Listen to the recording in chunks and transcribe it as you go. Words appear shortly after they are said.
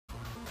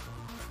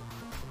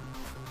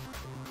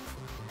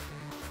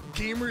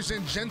Gamers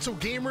and gentle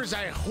gamers,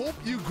 I hope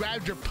you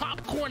grabbed your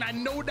popcorn. I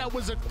know that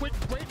was a quick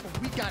break,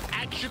 but we got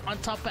action on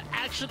top of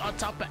action on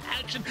top of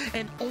action,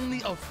 and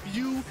only a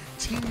few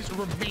teams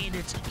remain.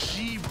 It's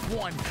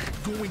G1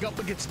 going up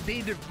against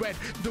Native Red.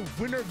 The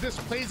winner of this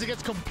plays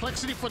against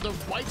Complexity for the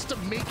rights to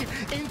make it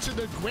into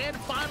the grand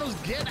finals.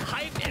 Get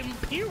hype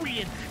and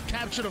period.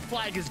 Capture the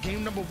flag is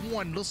game number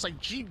 1. Looks like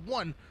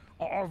G1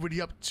 are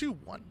already up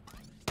 2-1.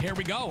 Here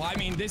we go. I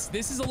mean, this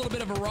is a little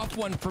bit of a rough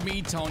one for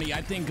me, Tony.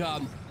 I think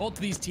both of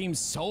these teams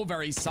so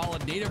very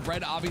solid. Native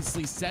Red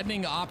obviously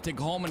sending Optic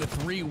home in a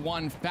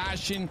 3-1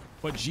 fashion,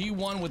 but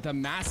G1 with a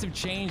massive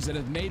change that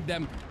has made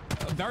them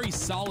a very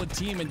solid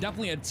team and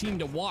definitely a team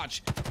to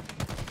watch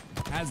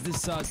as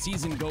this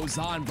season goes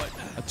on. But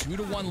a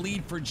 2-1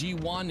 lead for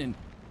G1, and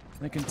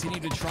they continue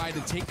to try to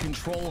take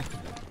control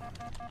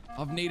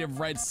of Native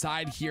Red's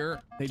side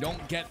here. They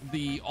don't get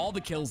all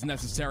the kills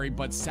necessary,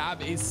 but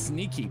Sab is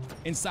sneaky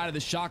inside of the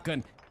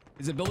shotgun.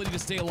 His ability to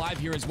stay alive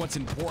here is what's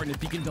important.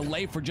 If he can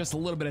delay for just a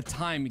little bit of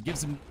time, it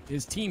gives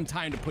his team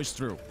time to push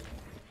through.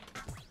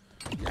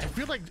 I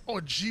feel like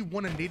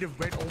G1 and Native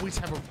Red always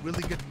have a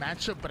really good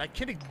matchup, but I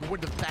can't ignore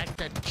the fact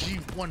that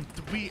G1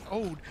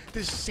 3-0'd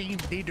this same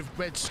Native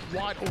Red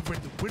squad over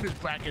in the winners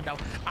bracket. Now,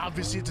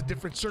 obviously, it's a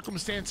different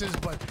circumstances,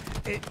 but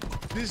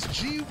this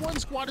G1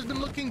 squad has been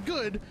looking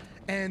good,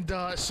 and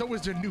so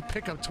is their new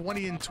pickup.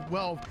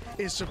 20-12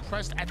 is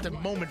suppressed at the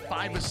moment.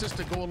 5 assists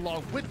to go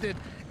along with it,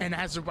 and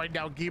as of right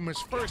now, Gamers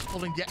First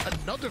pulling yet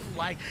another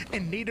flag,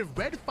 and Native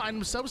Red find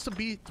themselves to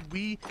be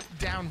 3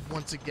 down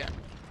once again.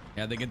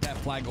 Yeah, they get that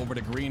flag over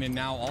to green, and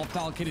now all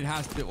Falcon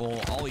has to,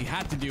 well, all he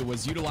had to do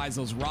was utilize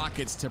those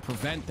rockets to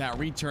prevent that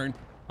return.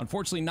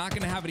 Unfortunately, not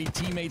going to have any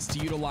teammates to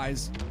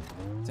utilize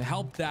to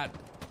help that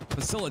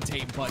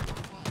facilitate, but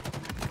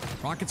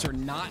rockets are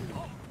not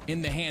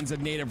in the hands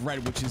of Native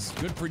Red, which is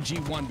good for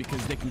G1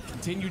 because they can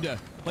continue to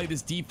play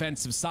this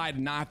defensive side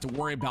and not have to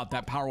worry about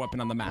that power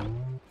weapon on the map.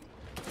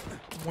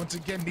 Once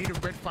again,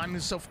 Native Red finding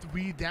himself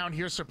 3 down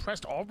here.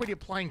 Suppressed already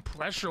applying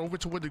pressure over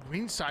toward the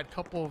green side.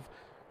 Couple of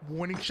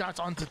warning shots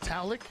onto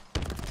Talik.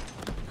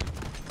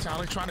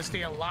 Talik trying to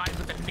stay alive,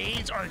 but the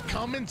nades are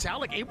coming.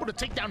 Talik able to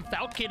take down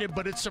Falcated,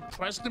 but it's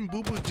Suppressed and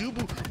Boo Boo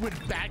Doobu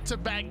with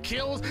back-to-back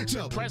kills.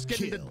 Suppressed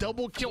getting the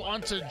double kill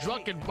onto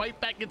Druk and right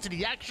back into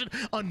the action.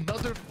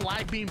 Another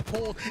flag being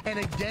pulled, and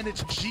again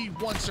it's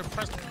G1.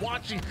 Suppressed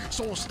watching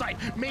Soul Snipe,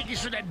 making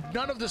sure that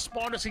none of the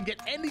spawners can get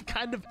any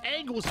kind of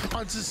angles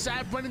onto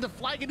Sab running the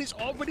flag, and he's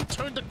already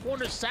turned the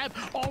corner. Sab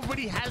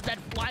already has that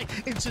flag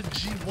into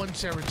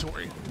G1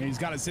 territory. And he's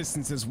got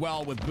assistance as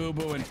well with Boo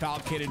Boo and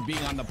Falcated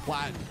being on the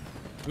plat.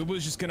 Boo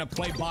Boo's just gonna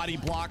play body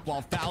block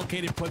while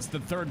Falcated puts the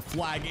 3rd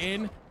flag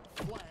in.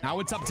 Now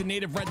it's up to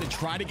Native Red to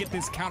try to get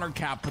this counter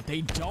cap, but they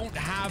don't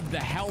have the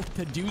health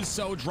to do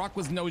so. Druk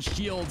with no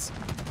shields.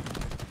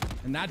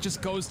 And that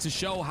just goes to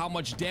show how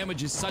much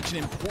damage is such an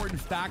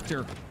important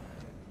factor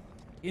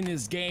in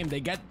this game. They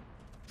get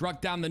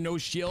Druk down to no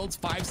shields.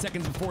 5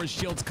 seconds before his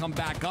shields come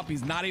back up,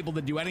 he's not able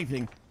to do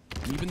anything.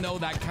 And even though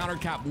that counter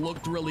cap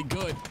looked really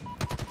good,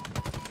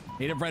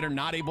 Native Red are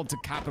not able to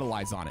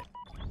capitalize on it.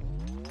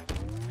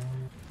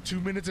 2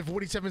 minutes and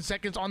 47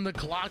 seconds on the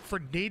clock for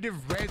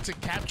Native Red to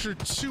capture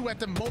 2 at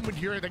the moment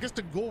here. I guess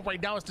the goal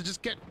right now is to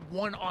just get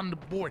 1 on the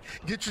board.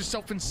 Get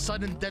yourself in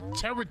sudden death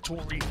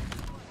territory.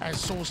 As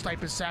Soul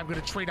Sniper and Sam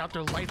going to trade out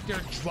their life there.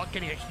 Druk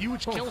getting a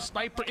huge kill.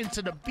 Sniper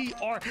into the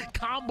BR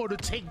combo to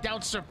take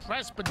down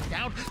Suppressed, but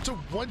down to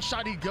 1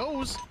 shot he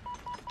goes.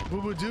 Boo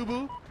Boo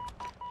Doobu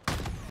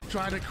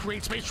trying to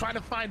create space, trying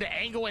to find the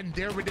angle, and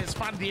there it is.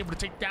 Finally able to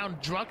take down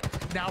Druk.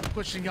 Now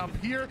pushing up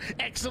here.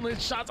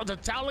 Excellent shots on the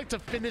Talik to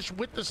finish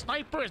with the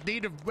sniper as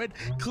Native Red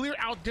clear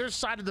out their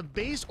side of the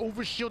base.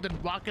 Overshield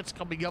and rockets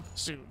coming up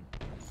soon.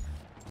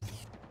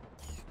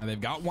 And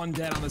they've got 1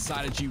 dead on the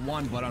side of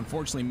G1, but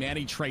unfortunately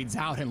Manny trades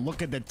out, and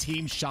look at the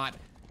team shot.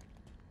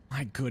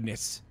 My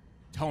goodness.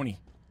 Tony,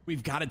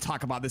 we've got to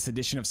talk about this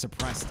edition of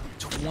Suppressed.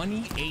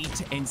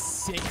 28 and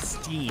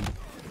 16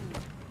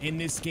 in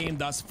this game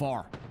thus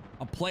far.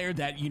 A player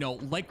that, you know,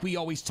 like we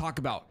always talk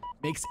about,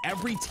 makes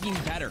every team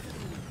better.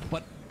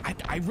 But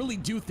I really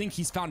do think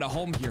he's found a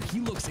home here.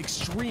 He looks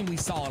extremely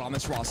solid on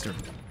this roster.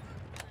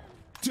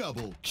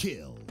 Double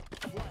kill.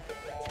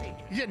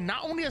 Yeah,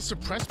 not only has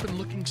Suppressed been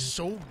looking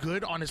so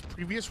good on his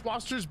previous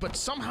rosters, but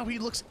somehow he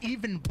looks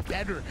even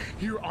better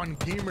here on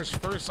Gamers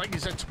First. Like he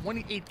said,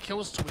 28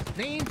 kills to his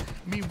name.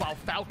 Meanwhile,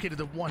 Falcon,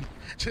 the one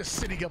just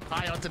sitting up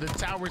high onto the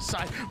tower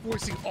side,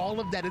 forcing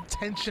all of that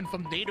attention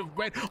from Native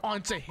Red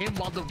onto him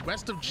while the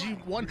rest of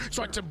G1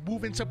 start to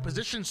move into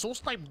position. Soul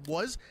Snipe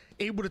was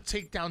able to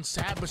take down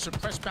Sab, but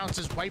Suppressed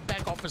bounces right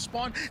back off his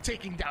spawn,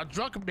 taking down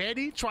Druk.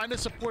 Manny trying to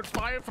support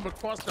fire from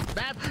across the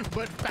map,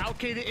 but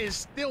Falcon is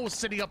still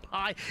sitting up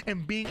high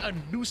and being a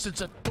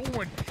nuisance, a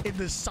thorn in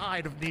the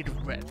side of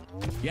Native Red.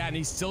 Yeah, and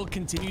he still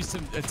continues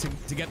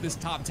to get this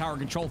top tower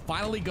control.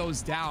 Finally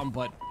goes down,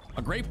 but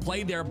a great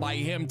play there by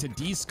him to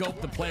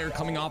de-scope the player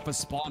coming off a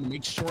spawn,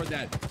 make sure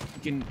that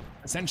he can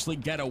essentially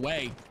get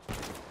away.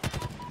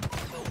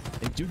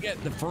 They do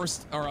get the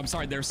first, or I'm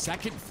sorry, their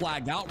second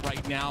flag out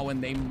right now,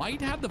 and they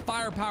might have the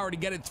firepower to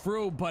get it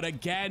through. But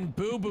again,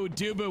 Boo Boo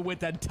Doo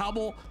with a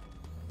double.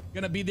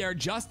 Gonna be there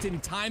just in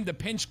time. The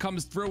pinch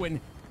comes through,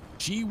 and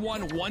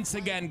G1 once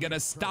again gonna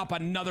stop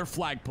another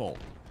flagpole.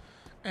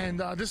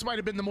 And this might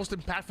have been the most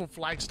impactful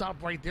flag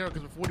stop right there,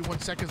 because with 41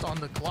 seconds on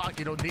the clock,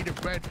 you know,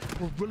 Native Red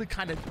were really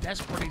kind of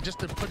desperate just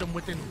to put them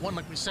within one,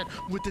 like we said,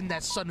 within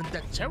that sudden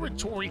death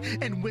territory.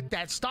 And with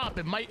that stop,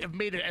 it might have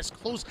made it as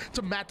close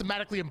to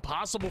mathematically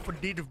impossible for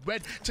Native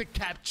Red to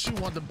cap 2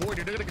 on the board.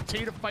 They're going to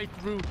continue to fight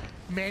through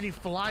Manny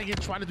flying in,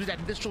 trying to do that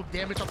initial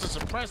damage onto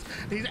Suppress.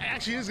 He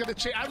actually is going to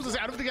chase. I was going to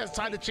say, I don't think he has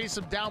time to chase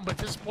him down, but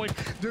at this point,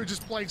 they're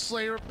just playing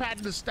Slayer,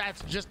 padding the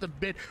stats just a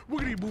bit. We're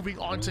going to be moving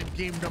on to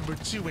game number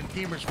 2, and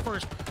Gamers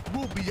First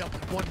will be up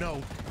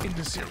 1-0 in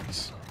the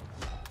series.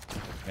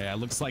 Yeah, it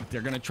looks like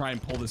they're gonna try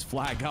and pull this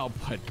flag out,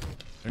 but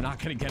they're not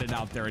gonna get it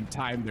out there in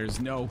time. There's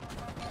no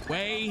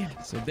way.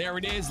 So there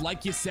it is,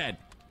 like you said.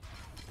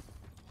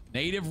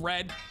 Native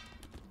Red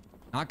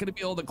not gonna be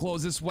able to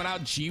close this one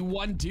out.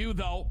 G1 do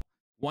though.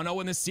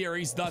 1-0 in the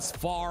series thus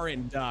far,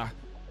 and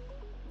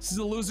this is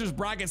a losers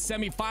bracket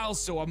semifinals,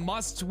 so a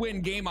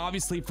must-win game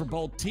obviously for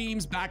both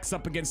teams. Backs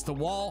up against the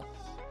wall.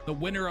 The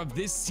winner of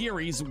this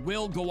series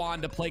will go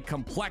on to play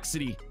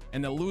Complexity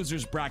in the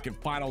losers bracket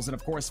finals, and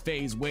of course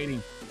FaZe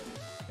waiting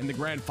in the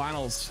grand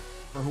finals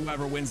for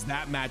whoever wins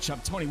that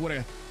matchup. Tony,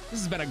 this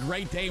has been a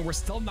great day, and we're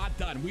still not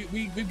done.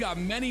 We've got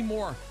many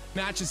more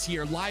matches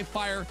here. Live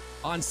Fire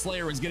on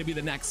Slayer is going to be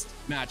the next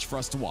match for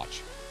us to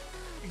watch.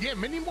 Yeah,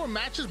 many more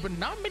matches, but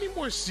not many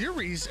more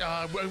series.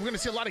 We're going to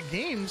see a lot of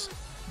games,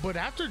 but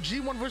after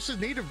G1 versus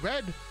Native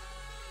Red,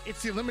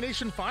 it's the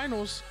elimination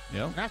finals.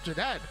 Yeah. And after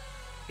that,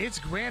 it's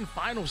grand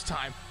finals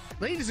time.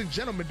 Ladies and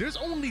gentlemen, there's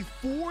only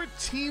 4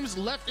 teams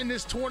left in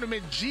this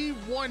tournament.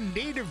 G1,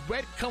 Native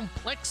Red,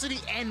 Complexity,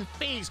 and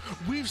FaZe.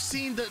 We've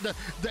seen the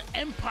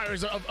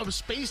empires of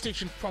Space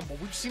Station crumble.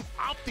 We've seen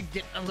Optic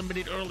get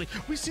eliminated early.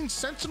 We've seen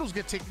Sentinels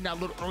get taken out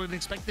a little earlier than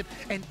expected.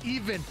 And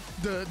even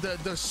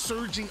the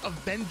surging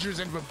Avengers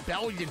and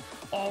Rebellion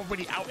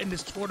already out in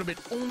this tournament.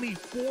 Only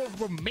 4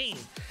 remain.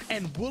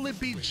 And will it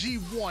be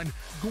G1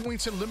 going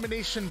to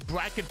elimination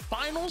bracket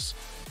finals?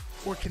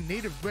 Or can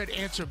Native Red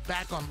answer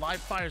back on Live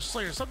Fire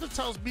Slayer? Something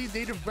tells me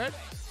Native Red,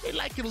 they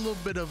like it a little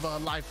bit of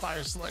Live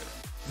Fire Slayer.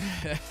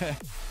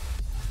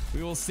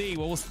 We will see.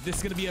 This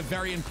is going to be a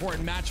very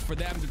important match for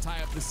them to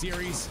tie up the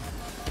series.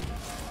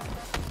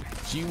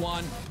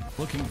 G1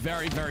 looking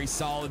very, very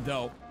solid,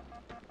 though,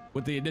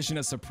 with the addition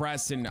of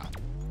Suppress, and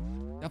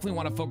definitely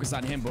want to focus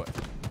on him, but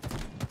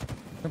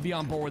going to be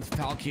on board with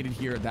Falcated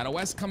here. That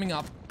OS coming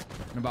up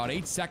in about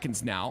 8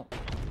 seconds now.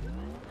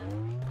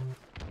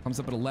 Comes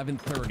up at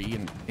 11:30,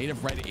 and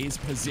Native Red is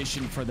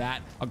positioned for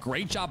that. A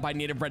great job by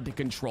Native Red to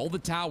control the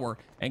tower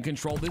and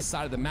control this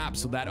side of the map,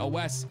 so that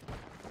OS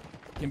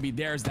can be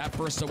theirs. That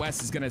first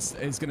OS is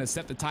gonna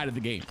set the tide of the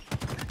game.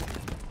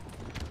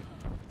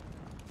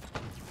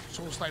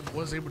 Soulsnipe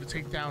was able to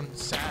take down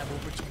Sab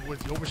over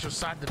towards the overshield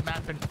side of the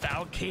map, and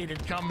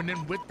Falcated coming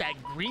in with that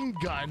green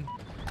gun,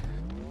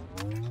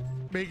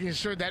 making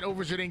sure that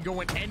overshield ain't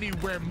going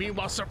anywhere.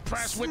 Meanwhile,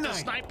 Suppress with the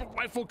sniper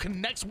rifle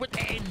connects with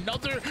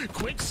another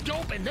quick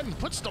scope and then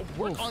puts the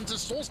work onto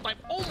Soulsnipe,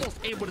 almost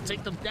able to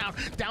take them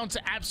down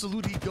to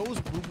absolute. He goes.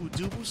 Boo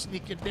Boo Doo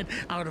sneaking in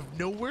out of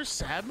nowhere.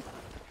 Sab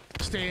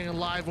staying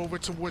alive over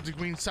towards the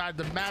green side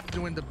of the map,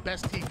 doing the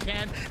best he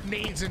can.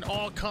 Nades and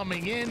all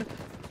coming in.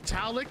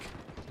 Talik,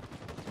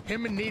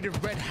 him and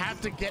Native Red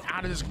have to get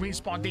out of this green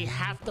spawn. They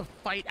have to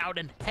fight out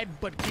and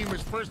headbutt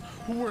Gamers First,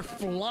 who were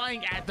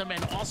flying at them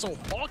and also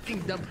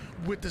hawking them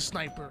with the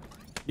sniper.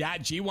 Yeah,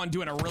 G1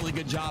 doing a really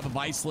good job of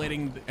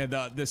isolating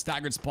the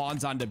staggered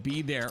spawns onto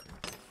B there.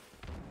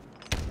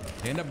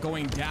 They end up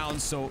going down,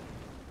 so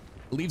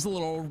it leaves a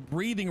little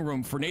breathing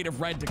room for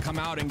Native Red to come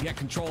out and get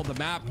control of the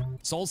map.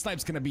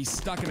 Soulsnipe's going to be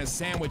stuck in a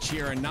sandwich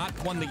here, and not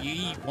one that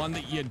you eat, one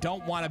that you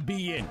don't want to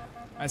be in.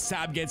 As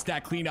Sab gets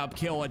that cleanup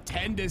kill, a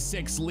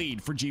 10-6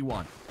 lead for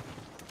G1.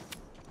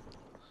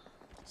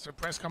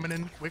 Suppress coming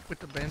in quick with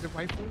the bandit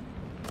rifle.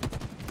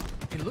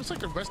 It looks like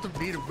the rest of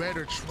Native Red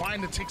are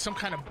trying to take some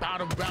kind of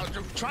battle route.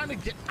 They're trying to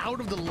get out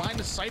of the line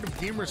of sight of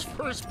Gamers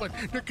First, but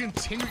they're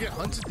continuing to get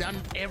hunted down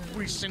in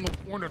every single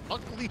corner.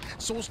 Luckily,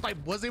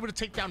 Soulsnipe was able to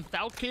take down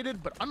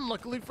Falcated, but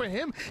unluckily for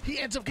him, he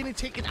ends up getting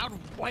taken out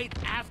right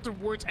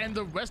afterwards, and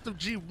the rest of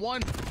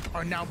G1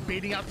 are now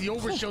baiting out the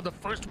overshield. The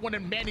first one,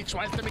 and Manny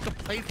tries to make a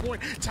play for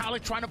it.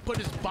 Talik trying to put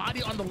his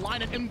body on the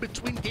line and in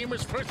between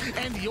Gamers First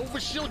and the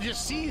overshield. You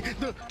see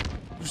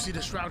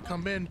the shroud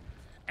come in,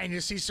 and you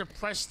see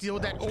Suppress steal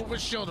that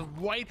overshield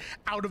right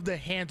out of the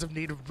hands of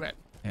Native Red.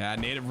 Yeah,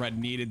 Native Red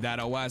needed that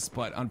OS,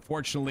 but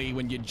unfortunately,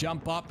 when you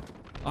jump up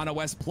on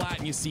OS Plat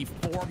and you see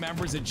 4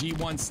 members of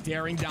G1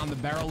 staring down the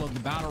barrel of the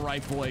battle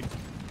rifle, it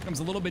becomes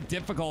a little bit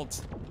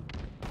difficult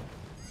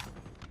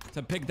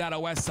to pick that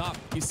OS up.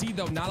 You see,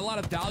 though, not a lot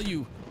of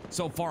value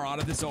so far out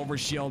of this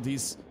overshield.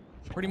 He's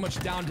pretty much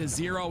down to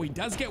 0. He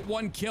does get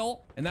 1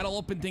 kill, and that'll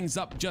open things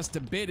up just a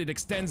bit. It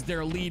extends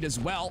their lead as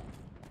well.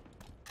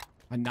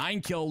 A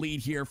 9-kill lead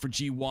here for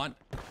G1.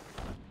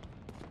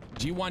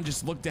 G1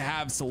 just looked to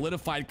have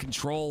solidified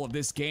control of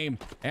this game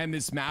and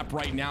this map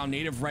right now.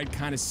 Native Red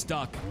kind of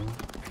stuck,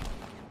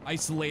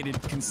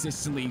 isolated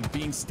consistently,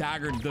 being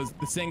staggered. The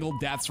single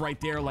deaths right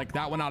there, like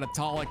that one out of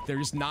Talik. They're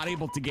just not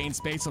able to gain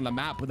space on the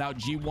map without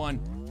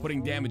G1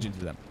 putting damage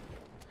into them.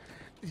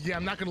 Yeah,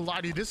 I'm not gonna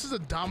lie to you. This is a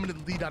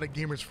dominant lead out of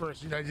Gamers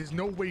First. You know, there's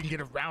no way you can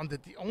get around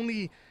it. The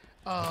only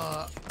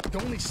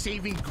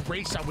saving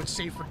grace I would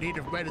say for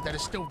Native Red is that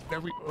it's still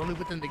very early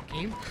within the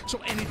game, so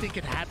anything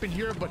can happen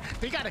here, but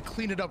they got to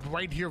clean it up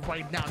right here,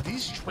 right now.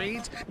 These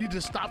trades need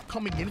to stop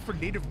coming in for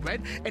Native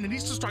Red, and it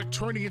needs to start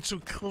turning into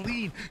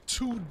clean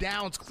 2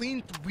 downs,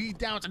 clean 3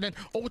 downs, and then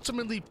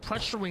ultimately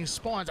pressuring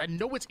spawns. I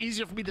know it's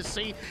easier for me to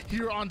say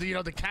here on the, you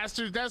know, the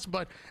caster's desk,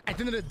 but at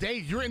the end of the day,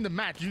 you're in the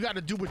match. You got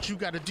to do what you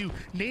got to do.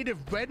 Native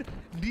Red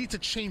needs to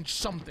change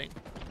something.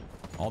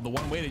 The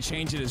one way to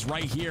change it is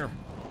right here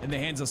in the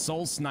hands of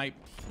Soul Snipe.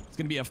 It's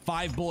going to be a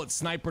 5-bullet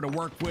sniper to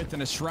work with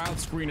and a shroud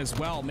screen as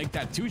well. Make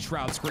that 2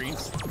 shroud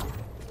screens.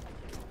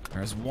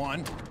 There's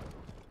one.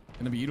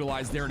 Going to be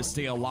utilized there to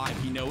stay alive.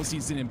 He knows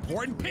he's an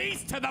important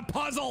piece to the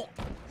puzzle.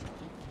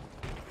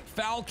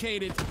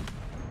 Falcated.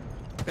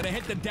 Going to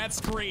hit the death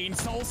screen.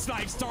 Soul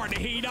Snipe starting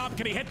to heat up.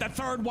 Can he hit the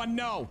 3rd one?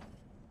 No.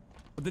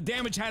 But the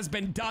damage has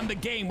been done. The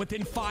game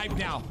within 5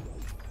 now.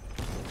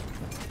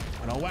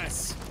 An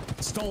OS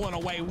stolen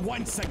away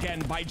once again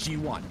by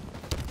G1.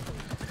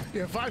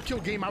 Yeah,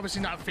 5-kill game,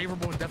 obviously not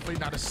favorable and definitely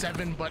not a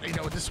 7, but you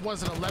know, this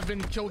was an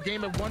 11-kill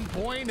game at one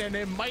point, and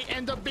it might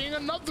end up being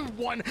another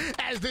one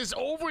as this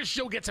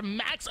overshow gets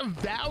max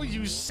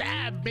value.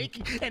 Sab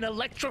making an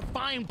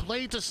electrifying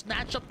play to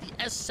snatch up the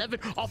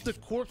S7 off the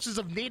corpses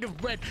of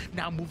Native Red.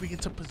 Now moving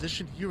into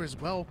position here as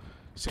well.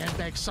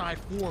 Sandbag side,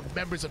 4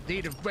 members of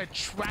Native Red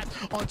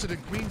trapped onto the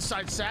green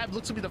side. Sab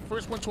looks to be the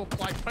first one to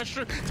apply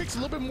pressure. Takes a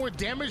little bit more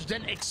damage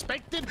than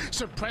expected.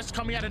 Suppressed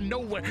coming out of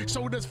nowhere.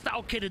 So does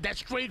Falcated. That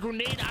stray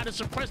grenade out of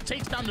Suppressed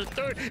takes down the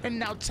 3rd. And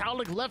now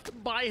Talik left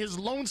by his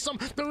lonesome.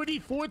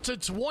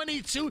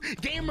 34-22.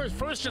 Gamers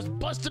First just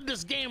busted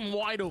this game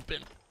wide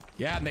open.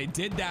 Yeah, and they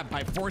did that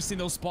by forcing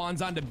those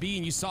spawns onto B,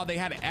 and you saw they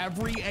had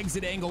every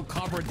exit angle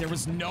covered. There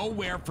was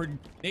nowhere for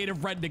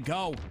Native Red to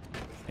go.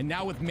 And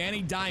now with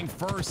Manny dying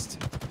first,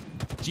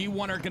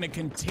 G1 are going to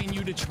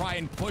continue to try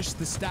and push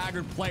the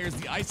staggered players,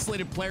 the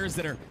isolated players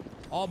that are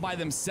all by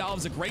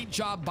themselves. A great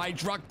job by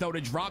Druck, though, to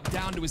drop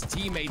down to his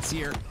teammates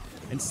here.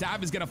 And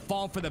Sab is going to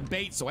fall for the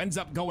bait, so ends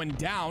up going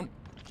down.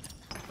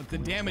 But the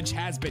damage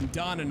has been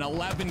done. An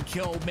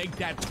 11-kill, make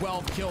that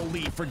 12-kill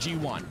lead for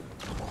G1.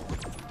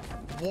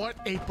 What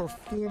a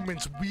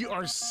performance we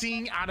are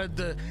seeing out of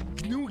the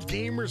new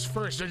Gamers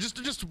First. There's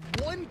just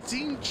one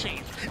team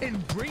change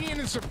and bringing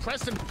in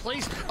Suppressed in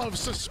place of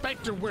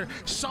Suspector, where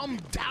some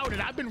doubted.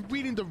 I've been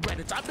reading the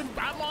Reddits.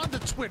 I'm on the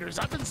Twitters.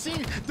 I've been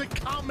seeing the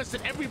comments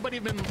that everybody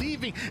have been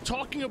leaving,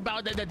 talking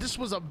about that this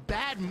was a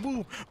bad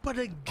move. But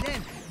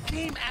again,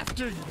 game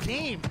after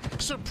game,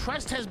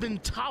 Suppressed has been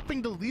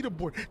topping the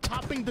leaderboard,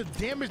 topping the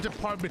damage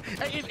department.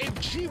 If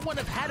G1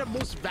 have had a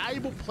most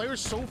valuable player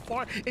so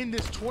far in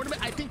this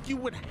tournament, I think you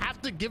would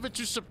have to give it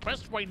to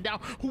Suppressed right now,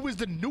 who is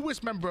the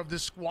newest member of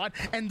this squad,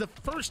 and the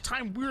first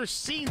time we're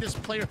seeing this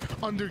player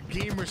under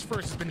Gamers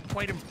First has been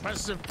quite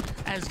impressive,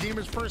 as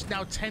Gamers First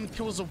now 10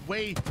 kills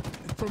away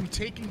from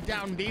taking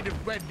down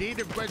Native Red.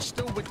 Native Red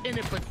still within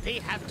it, but they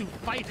have to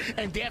fight,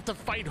 and they have to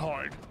fight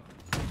hard.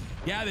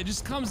 Yeah, there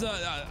just comes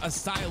a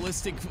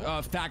stylistic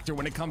factor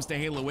when it comes to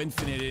Halo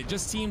Infinite. It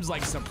just seems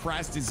like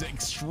Suppressed is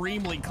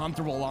extremely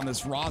comfortable on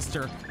this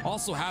roster,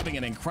 also having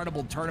an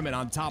incredible tournament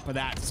on top of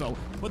that. So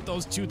put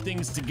those two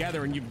things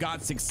together and you've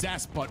got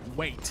success. But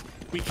wait,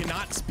 we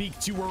cannot speak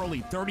too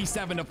early.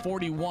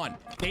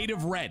 37-41.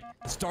 Native Red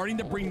starting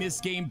to bring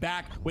this game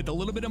back with a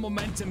little bit of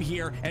momentum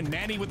here, and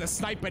Manny with a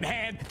snipe in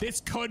hand.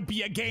 This could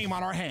be a game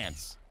on our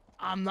hands.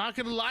 I'm not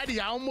gonna lie to you,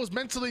 I almost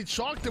mentally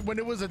chalked it when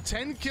it was a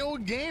 10-kill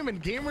game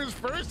and Gamers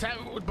First,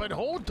 but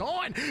hold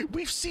on,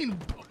 we've seen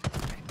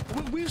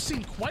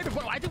quite a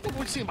bit. I think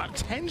we've seen about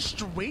 10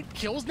 straight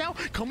kills now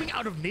coming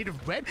out of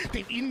Native Red.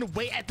 They've eaten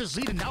away at this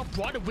lead and now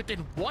brought it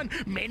within 1.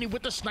 Manny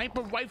with the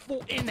sniper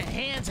rifle in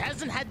hands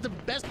hasn't had the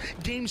best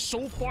game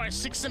so far at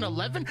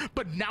 6-11,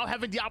 but now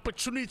having the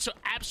opportunity to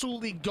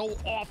absolutely go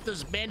off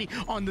this Manny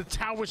on the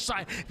tower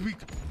side.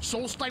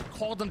 Soul Snipe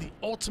called him the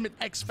ultimate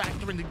X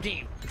factor in the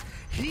game.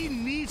 He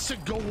needs to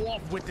go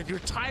off with it. You're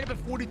tied up at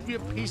 43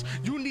 apiece.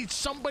 You need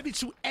somebody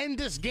to end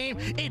this game.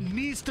 It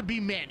needs to be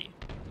Manny.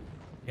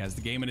 He has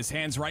the game in his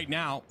hands right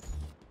now.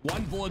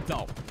 1 bullet,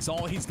 though. It's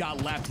all he's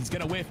got left. He's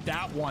going to whiff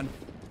that one.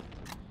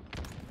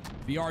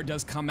 VR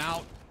does come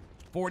out.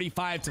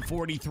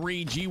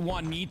 45-43.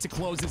 G1 need to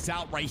close this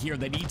out right here.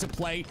 They need to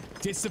play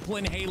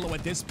disciplined Halo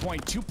at this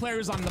point. 2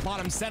 players on the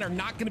bottom center,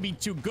 not going to be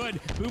too good.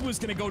 Boo-Boo's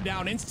going to go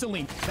down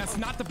instantly. That's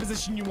not the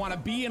position you want to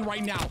be in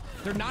right now.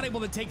 They're not able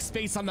to take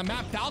space on the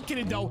map.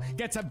 Falcated, though,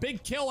 gets a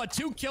big kill, a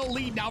 2-kill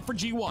lead now for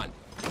G1.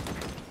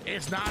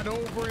 It's not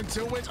over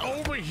until it's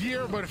over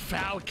here, but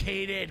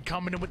Falcated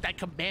coming in with that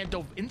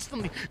commando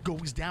instantly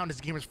goes down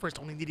as Gamers First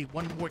only needed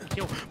 1 more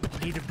kill,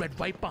 but Native Red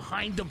right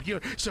behind them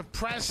here.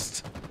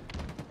 Suppressed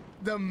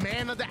the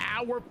man of the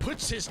hour,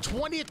 puts his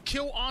 20th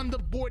kill on the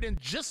board, and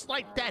just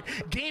like that,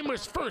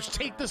 Gamers First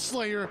take the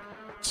Slayer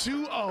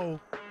 2-0.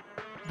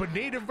 But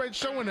Native Red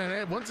showing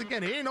that once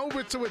again, it ain't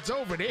over till it's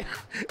over.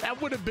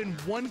 That would have been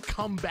one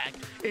comeback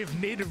if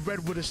Native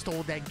Red would have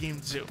stole that game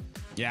too.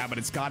 Yeah, but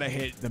it's got to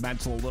hit the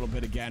mental a little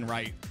bit again,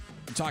 right?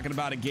 You're talking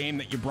about a game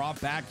that you brought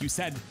back. You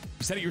said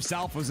it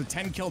yourself. It was a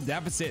 10-kill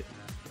deficit.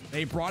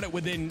 They brought it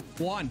within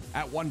one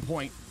at one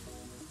point.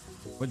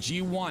 But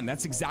G1,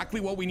 that's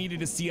exactly what we needed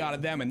to see out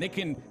of them, and they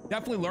can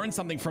definitely learn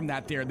something from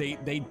that. There,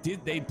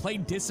 they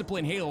played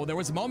discipline Halo. There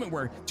was a moment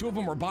where two of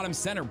them were bottom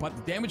center, but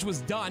the damage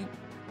was done.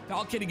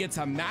 Falcon gets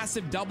a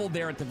massive double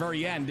there at the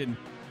very end, and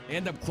they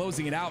end up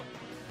closing it out.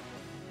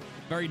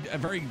 A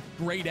very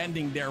great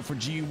ending there for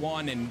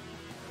G1, and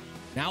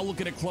now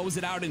looking to close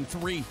it out in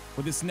 3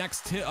 with this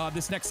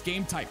next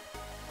game type.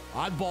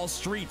 Oddball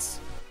Streets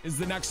is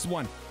the next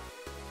one.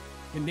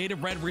 Can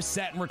Native Red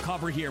reset and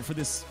recover here for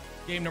this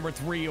game number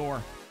 3,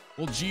 or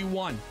will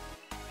G1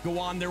 go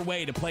on their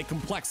way to play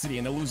Complexity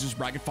in the losers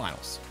bracket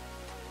finals?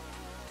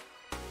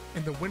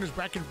 In the winners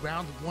bracket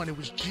round 1, it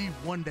was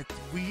G1 that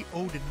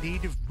 3-0'd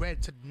Native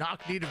Red to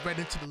knock Native Red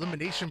into the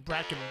elimination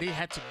bracket. They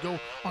had to go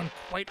on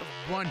quite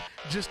a run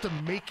just to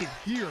make it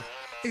here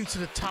into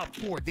the top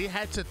 4. They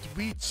had to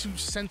 3-2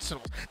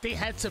 Sentinels. They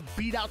had to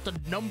beat out the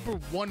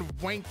 #1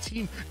 ranked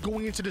team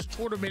going into this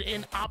tournament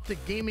in Optic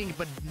Gaming,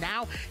 but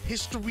now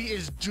history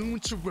is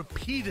doomed to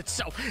repeat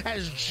itself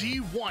as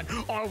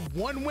G1 are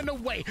one win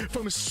away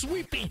from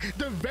sweeping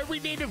the very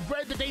Native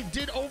Red that they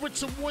did over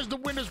towards the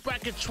winners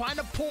bracket, trying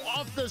to pull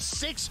off the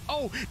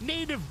 6-0.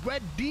 Native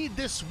Red need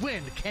this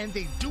win. Can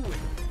they do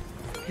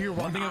it here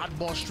on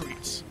Oddball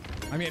Streets?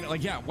 I mean,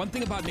 like, yeah, one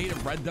thing about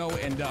Native Red, though,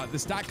 and the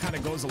stat kind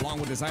of goes along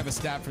with this. I have a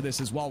stat for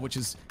this as well, which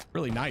is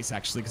really nice,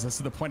 actually, because this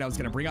is the point I was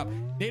going to bring up.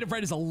 Native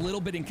Red is a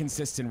little bit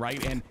inconsistent,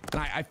 right? And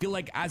I feel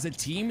like as a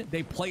team,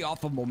 they play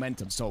off of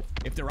momentum. So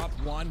if they're up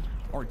 1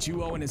 or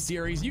 2-0 in a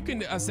series, you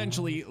can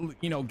essentially,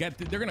 you know, they're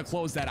going to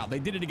close that out. They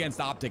did it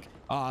against Optic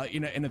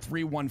in a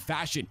 3-1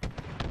 fashion.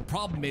 The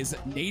problem is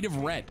Native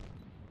Red,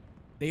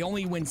 they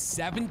only win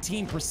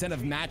 17%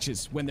 of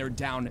matches when they're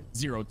down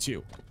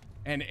 0-2.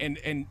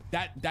 And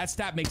that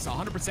stat makes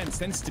 100%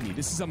 sense to me.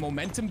 This is a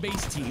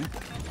momentum-based team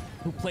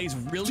who plays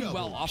really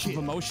well off of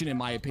emotion, in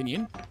my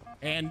opinion.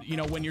 And, you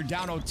know, when you're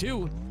down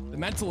 0-2, the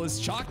mental is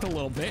chalked a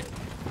little bit.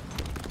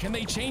 Can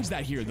they change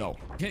that here, though?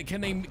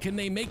 Can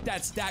they make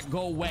that stat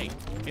go away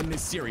in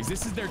this series?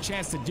 This is their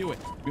chance to do it.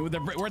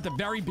 We're at the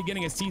very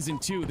beginning of season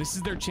 2. This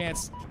is their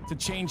chance to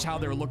change how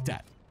they're looked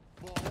at.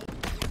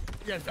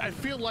 Yeah, I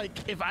feel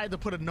like if I had to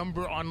put a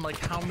number on like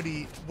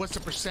what's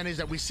the percentage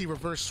that we see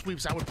reverse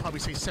sweeps, I would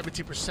probably say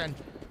 70%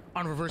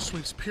 on reverse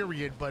sweeps,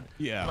 period. But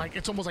yeah, like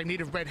it's almost like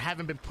Native Red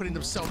haven't been putting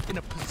themselves in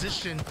a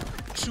position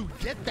to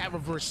get that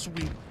reverse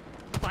sweep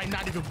by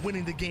not even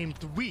winning the game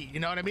 3. You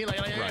know what I mean?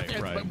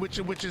 Right.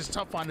 Which is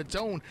tough on its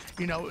own.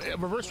 You know,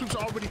 reverse sweeps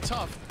are already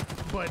tough,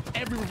 but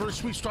every reverse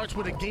sweep starts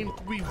with a game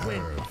 3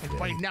 win. And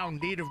right now,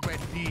 Native Red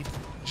need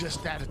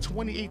just that, a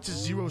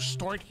 28-0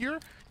 start here.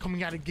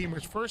 Coming out of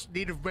Gamers First,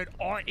 Native Red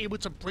are able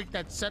to break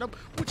that setup,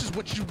 which is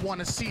what you want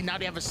to see. Now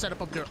they have a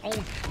setup of their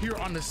own here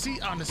on the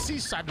C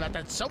side, not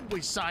that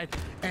subway side,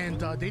 and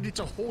they need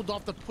to hold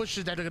off the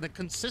pushes that are going to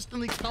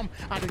consistently come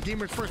out of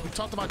Gamers First. We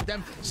talked about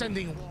them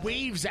sending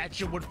waves at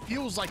you. What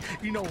feels like,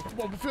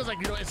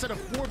 instead of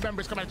 4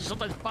 members come at you,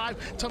 sometimes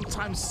 5,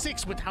 sometimes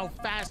 6, with how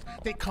fast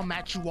they come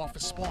at you off a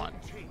spawn.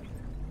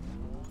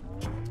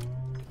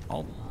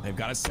 Oh, they've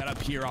got a setup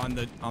here on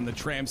the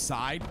tram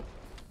side.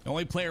 The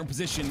only player in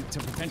position to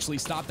potentially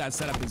stop that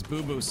setup is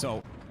Boo Boo,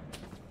 so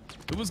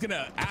Boo-Boo's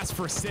gonna ask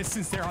for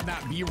assistance there on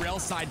that B-rail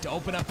side to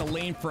open up the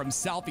lane for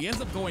himself. He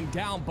ends up going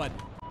down, but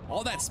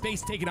all that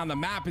space taken on the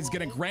map is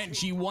gonna grant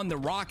G1 the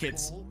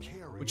rockets,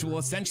 which will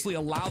essentially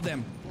allow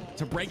them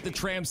to break the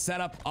tram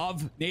setup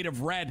of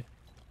Native Red.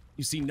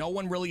 You see no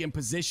one really in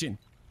position.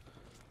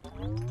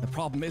 The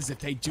problem is if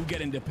they do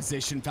get into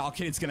position,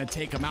 Falcon is gonna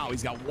take him out.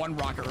 He's got 1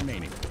 rocket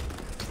remaining.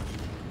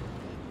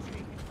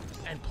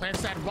 And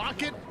plants that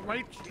rocket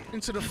right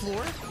into the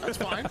floor. That's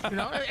fine. You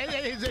know,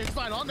 it's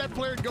fine. On that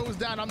player goes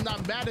down, I'm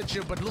not mad at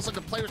you, but it looks like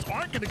the players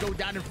aren't going to go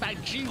down. In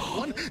fact,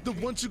 G1, the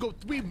ones who go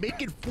 3,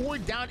 make it 4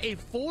 down. A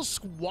full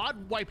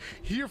squad wipe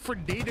here for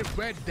Native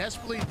Red.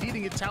 Desperately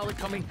needing Italic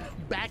coming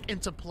back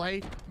into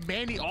play.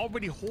 Manny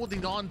already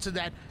holding on to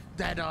that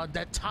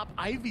top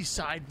Ivy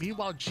side.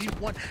 Meanwhile,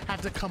 G1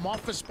 have to come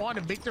off the spawn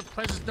and make their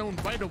presence known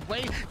right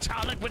away.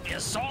 Talik with the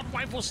assault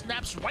rifle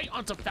snaps right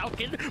onto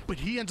Falcon, but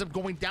he ends up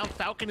going down.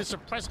 Falcon is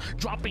suppressed,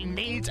 dropping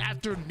nades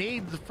after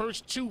nade. The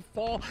first 2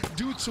 fall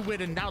due to it,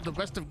 and now the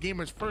rest of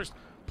Gamers First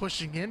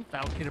pushing in.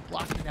 Falcon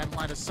blocking that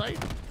line of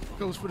sight.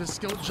 Goes for the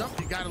skill jump.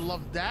 You gotta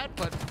love that,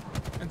 but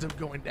ends up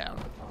going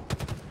down.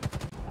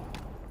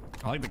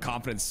 I like the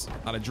confidence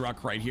out of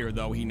Druck right here,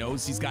 though. He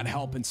knows he's got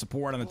help and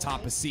support on the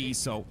top of C,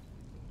 so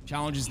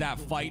challenges that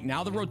fight.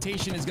 Now the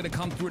rotation is going to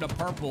come through to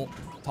purple.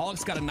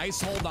 Talik's got a nice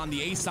hold on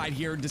the A side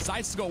here.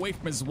 Decides to go away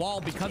from his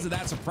wall. Because of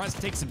that, Suppress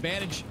takes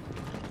advantage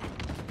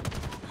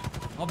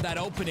of that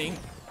opening.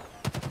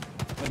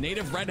 But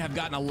Native Red have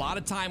gotten a lot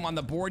of time on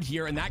the board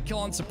here, and that kill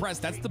on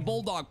Suppressed, that's the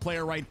Bulldog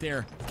player right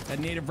there that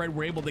Native Red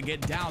were able to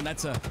get down.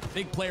 That's a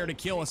big player to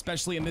kill,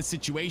 especially in this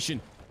situation.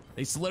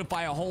 They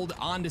solidify a hold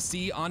on to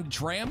C, on to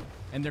Tram,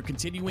 and they're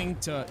continuing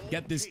to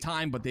get this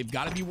time, but they've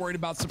got to be worried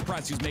about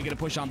Suppressed, who's making a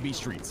push on B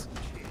streets.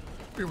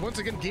 Once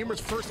again,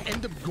 Gamers First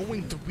end up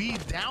going 3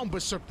 down,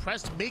 but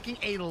Suppressed making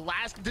a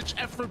last-ditch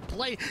effort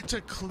play to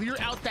clear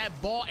out that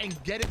ball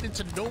and get it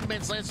into no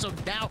man's land. So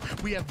now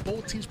we have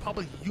both teams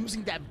probably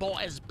using that ball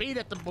as bait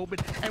at the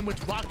moment, and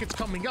with rockets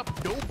coming up,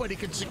 nobody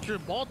can secure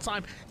ball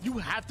time. You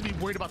have to be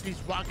worried about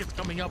these rockets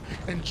coming up,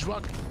 and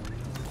Druck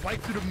right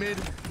through the mid,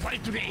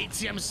 right through the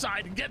ATM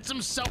side, gets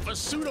himself a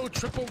pseudo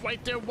triple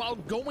right there while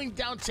going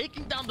down,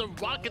 taking down the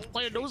Rockets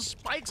player. Those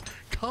spikes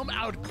come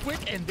out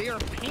quick, and they are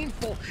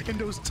painful in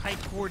those tight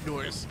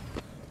corridors.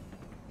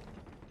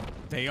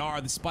 They are.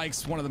 The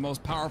spikes, one of the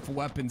most powerful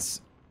weapons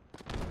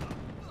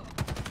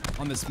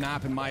on this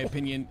map, in my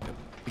opinion.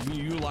 You can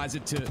utilize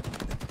it to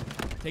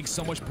take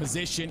so much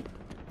position.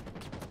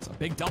 It's a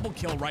big double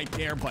kill right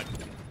there, but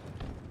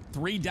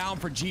 3 down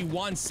for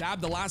G1.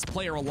 Sab, the last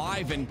player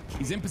alive, and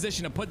he's in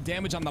position to put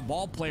damage on the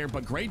ball player,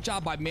 but great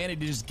job by Manny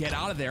to just get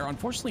out of there.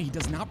 Unfortunately, he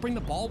does not bring the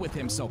ball with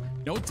him, so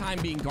no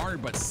time being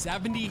garnered, but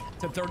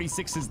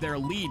 70-36 is their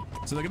lead.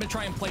 So they're going to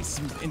try and play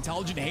some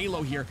intelligent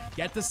Halo here,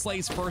 get the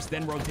slays first,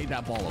 then rotate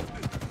that ball over.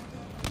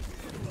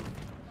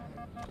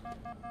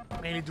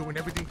 Manny doing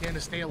everything he can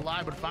to stay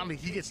alive, but finally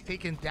he gets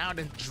taken down,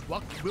 and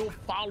Druck will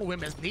follow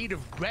him as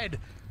Native Red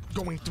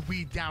going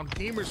 3 down.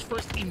 Gamers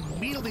First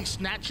immediately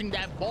snatching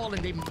that ball,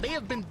 and they may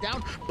have been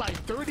down by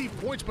 30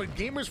 points, but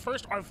Gamers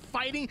First are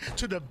fighting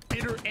to the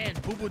bitter end.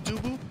 Boo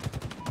Dubu,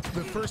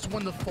 the first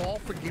one to fall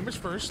for Gamers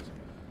First.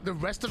 The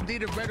rest of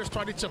Native Red are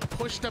starting to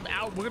push them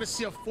out. We're gonna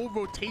see a full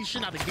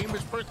rotation out of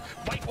Gamers First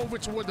right over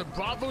toward the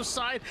Bravo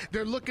side.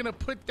 They're looking to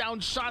put down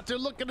shots. They're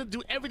looking to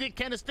do everything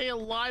they can to stay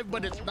alive,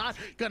 but it's not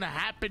gonna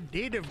happen.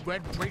 Native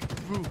Red break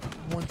through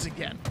once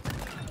again.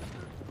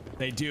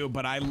 They do,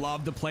 but I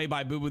love the play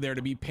by Boo Boo there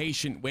to be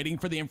patient, waiting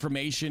for the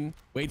information,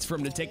 waits for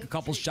him to take a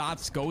couple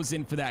shots, goes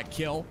in for that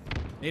kill.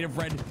 Native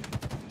Red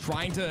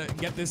trying to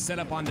get this set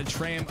up onto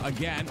Tram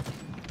again.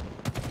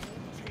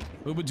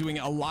 Boo Boo doing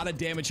a lot of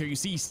damage here. You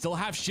see, he still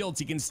has shields.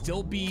 He can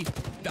still be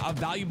a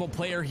valuable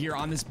player here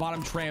on this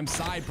bottom Tram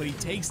side, but he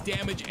takes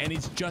damage and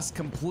it's just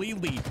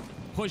completely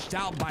pushed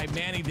out by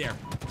Manny there.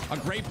 A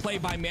great play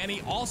by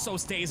Manny, also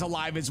stays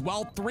alive as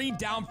well. 3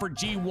 down for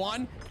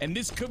G1, and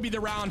this could be the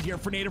round here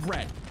for Native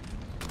Red.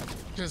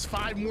 Just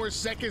 5 more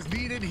seconds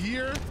needed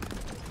here,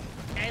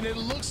 and it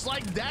looks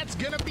like that's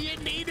gonna be a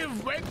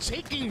Native Red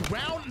taking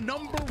round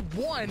number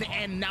 1,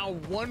 and now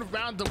 1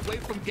 round away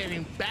from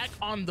getting back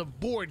on the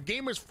board.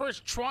 Gamers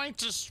First trying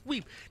to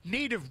sweep.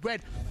 Native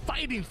Red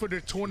fighting for their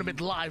tournament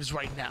lives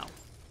right now.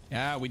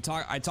 Yeah,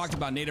 I talked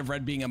about Native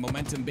Red being a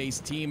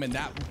momentum-based team, and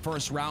that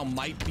first round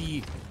might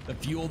be the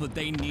fuel that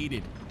they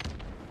needed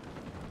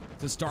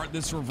to start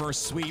this reverse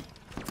sweep.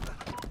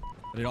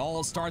 But it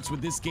all starts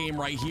with this game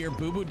right here.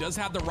 Boo Boo does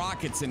have the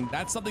rockets, and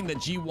that's something that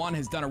G1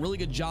 has done a really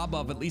good job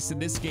of, at least in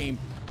this game,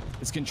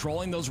 is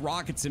controlling those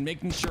rockets and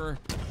making sure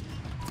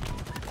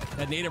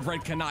that Native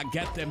Red cannot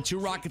get them. 2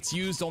 rockets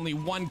used, only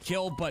 1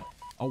 kill, but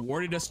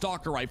awarded a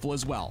Stalker rifle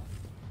as well.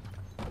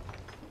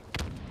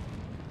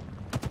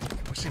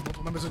 We're seeing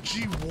multiple members of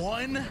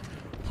G1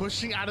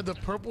 pushing out of the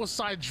purple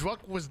side. Druck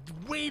was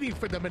waiting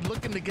for them and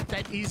looking to get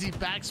that easy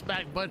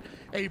backstack, but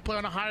hey, you play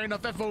on a high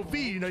enough FOV,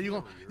 you know,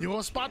 you're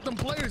gonna spot them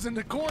players in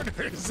the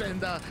corners, and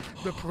the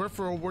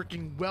peripheral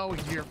working well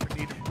here for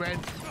Native Red.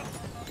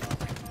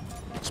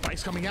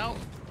 Spikes coming out.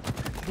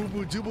 Boo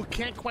Boo Dubu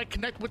can't quite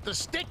connect with the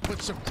stick,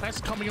 but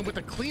Suppressed coming in with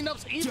the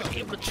cleanups, even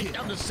able to take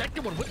down the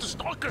second one with the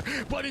Stalker,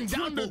 putting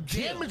down the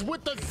damage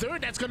with the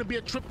third. That's gonna be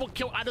a triple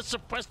kill out of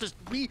Suppressed. As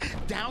 3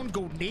 down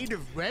go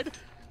Native Red.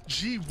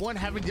 G1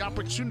 having the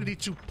opportunity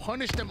to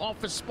punish them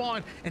off of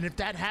spawn, and if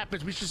that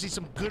happens, we should see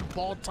some good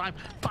ball time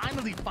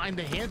finally find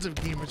the hands of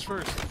Gamers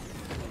First.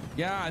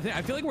 Yeah,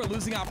 I feel like we're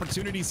losing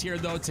opportunities here,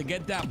 though, to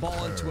get that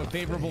ball into a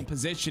favorable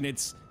position.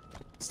 It's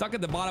stuck at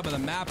the bottom of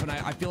the map, and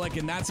I feel like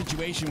in that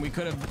situation we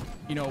could have,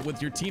 you know, with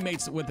the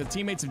teammates of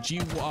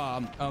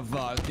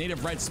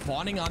Native Red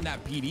spawning on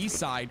that PD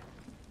side,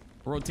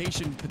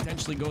 rotation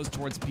potentially goes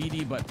towards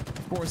PD, but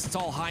of course it's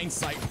all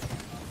hindsight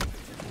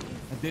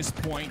at this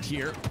point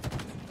here.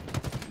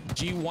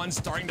 G1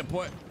 starting to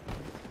put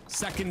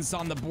seconds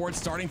on the board,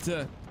 starting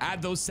to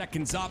add those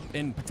seconds up,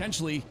 and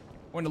potentially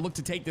going to look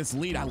to take this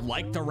lead. I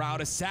like the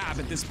route of Sab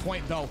at this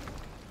point, though.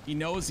 He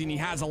knows and he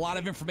has a lot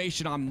of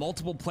information on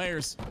multiple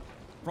players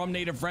from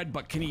Native Red,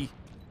 but can he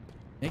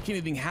make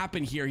anything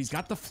happen here? He's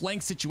got the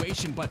flank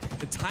situation, but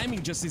the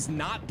timing just is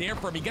not there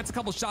for him. He gets a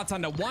couple shots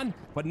onto one,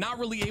 but not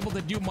really able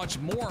to do much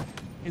more.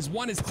 His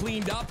one is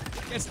cleaned up,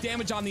 gets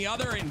damage on the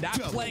other, and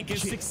that flank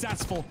is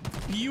successful.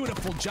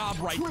 Beautiful job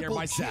right there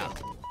by Sab.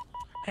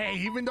 Hey,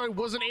 even though he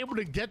wasn't able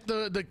to get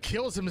the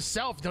kills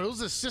himself,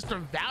 those assists are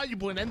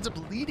valuable and ends up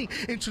leading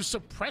into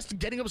Suppressed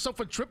getting himself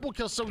a triple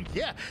kill. So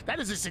yeah, that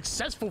is a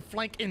successful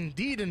flank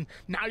indeed. And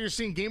now you're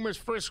seeing Gamers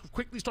First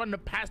quickly starting to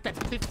pass that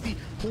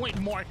 50-point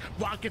mark.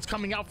 Rockets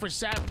coming out for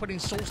Sav, putting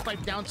Soul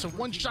Snipe down to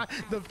one shot.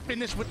 The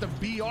finish with the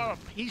BR, a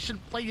patient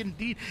play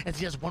indeed, as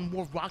he has one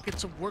more rocket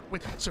to work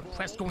with.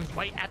 Suppressed going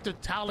right after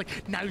Talik.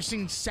 Now you're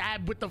seeing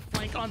Sab with the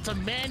flank onto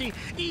Manny.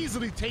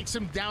 Easily takes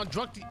him down.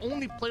 Drunk, the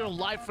only player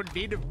alive for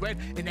Native Red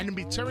in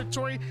enemy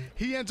territory.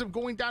 He ends up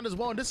going down as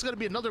well. And this is going to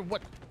be another,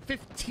 what,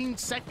 15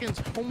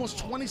 seconds, almost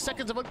 20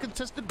 seconds of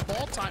uncontested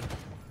ball time.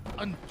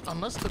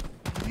 Unless the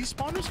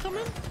respawners come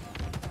in?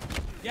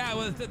 Yeah,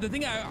 well, the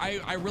thing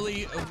I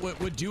really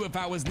would do if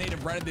I was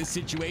Native Red in this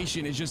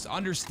situation is just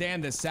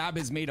understand that Sab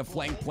has made a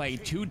flank play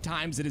 2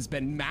 times. It has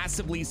been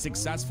massively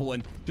successful,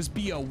 and just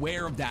be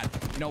aware of that.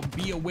 You know,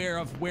 be aware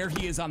of where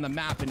he is on the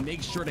map and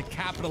make sure to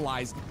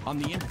capitalize on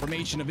the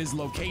information of his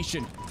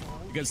location,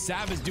 because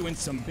Sav is doing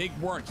some big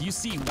work. You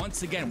see,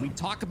 once again, we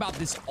talk about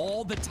this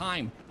all the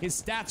time. His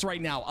stats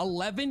right now,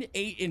 11,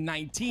 8, and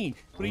 19,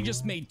 but he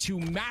just made 2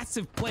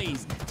 massive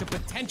plays to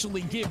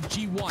potentially give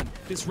G1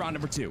 this round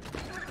number 2.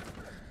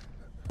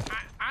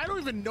 I don't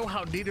even know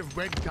how Native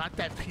Red got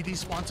that PD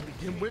spawn to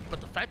begin with,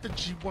 but the fact that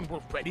G1 were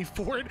ready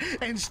for it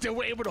and still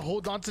were able to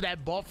hold on to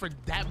that ball for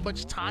that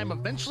much time,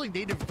 eventually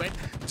Native Red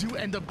do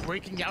end up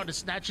breaking out and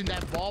snatching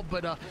that ball,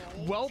 but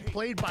well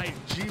played by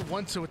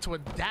G1 to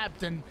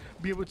adapt and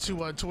be able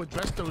to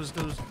address those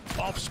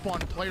off-spawn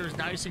players.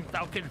 Now you're seeing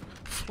Falcon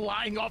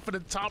flying off of the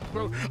top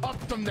road,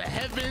 up from the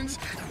heavens,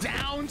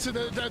 down to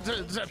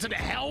the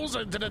hells,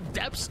 or to the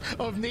depths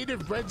of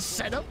Native Red's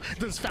setup.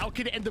 Does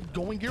Falcon end up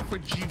going here for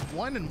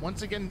G1? And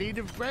once again,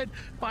 Native Red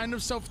find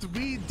himself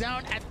 3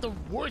 down at the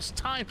worst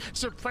time.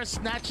 Suppressed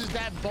snatches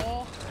that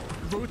ball,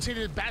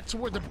 rotated back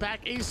toward the back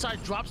A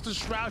side, drops the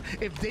Shroud.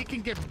 If they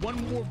can get one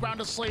more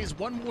round of slays,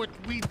 one more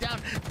 3 down,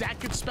 that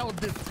could spell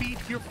defeat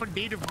here for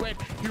Native Red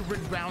here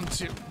in round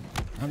 2.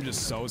 I'm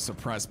just so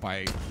suppressed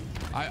by,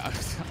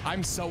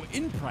 I'm so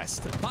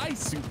impressed by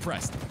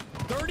Suppressed.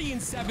 30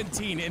 and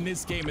 17 in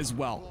this game as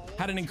well.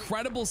 Had an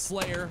incredible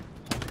Slayer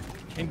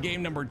in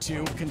game number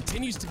 2,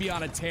 continues to be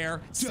on a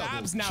tear.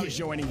 Sab's now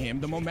joining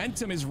him. The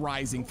momentum is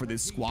rising for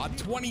this squad.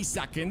 20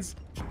 seconds,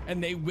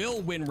 and they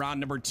will win round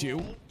number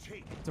 2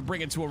 to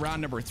bring it to a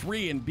round number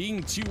 3. And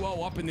being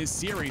 2-0 up in this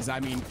series, I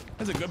mean,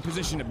 that's a good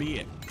position to be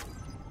in.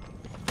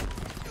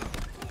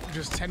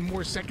 Just 10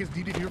 more seconds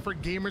needed here for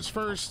Gamers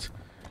First.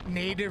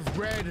 Native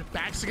Red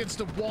backs against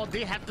the wall.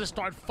 They have to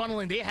start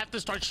funneling. They have to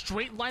start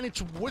straight lining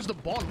towards the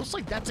ball. It looks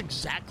like that's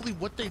exactly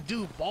what they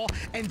do. Ball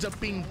ends up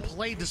being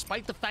played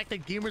despite the fact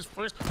that Gamers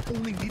First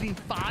only needing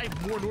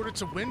 5 more in order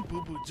to win.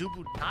 Boo Boo Doo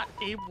not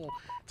able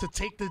to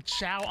take the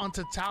Chow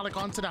onto Talik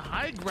onto the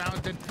high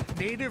ground. And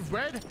Native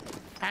Red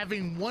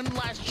having one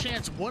last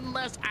chance, one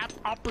last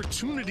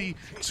opportunity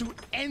to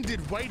end it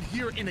right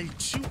here in a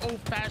 2-0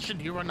 fashion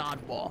here on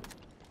Oddball.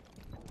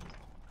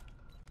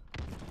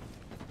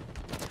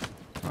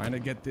 Trying to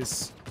get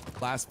this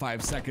last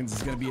 5 seconds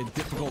is going to be a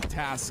difficult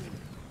task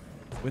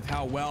with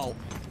how well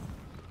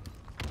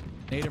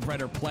Native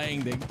Red are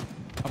playing. They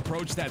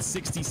approach that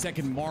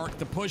 60-second mark.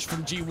 The push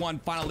from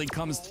G1 finally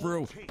comes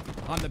through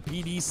on the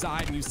PD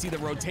side, and you see the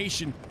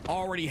rotation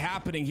already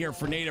happening here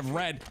for Native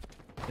Red.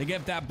 They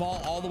get that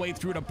ball all the way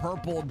through to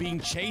purple, being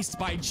chased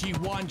by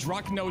G1.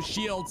 Druck, no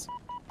shields.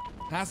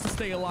 Has to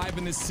stay alive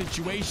in this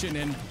situation,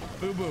 and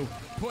Boo Boo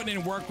putting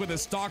in work with a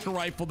stalker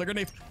rifle. They're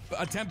going to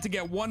attempt to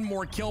get one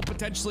more kill,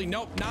 potentially.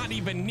 Nope, not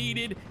even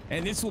needed.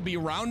 And this will be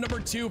round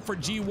number 2 for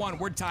G1.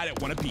 We're tied at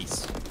 1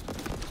 apiece.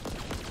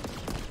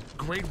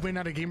 Great win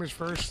out of Gamers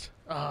First.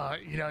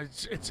 You know,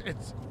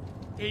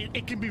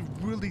 it can be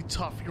really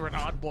tough here in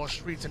Oddball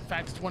Streets. In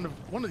fact, it's one of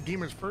the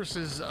Gamers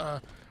First's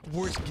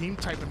worst game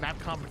type and map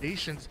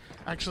combinations.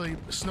 Actually,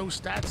 Snow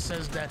Stats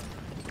says that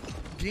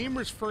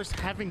Gamers First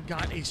haven't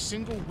got a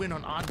single win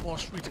on Oddball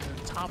Streets in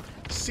the top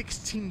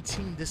 16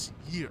 team this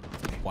year.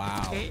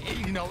 Wow.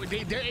 You know,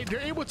 they're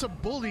able to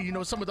bully, you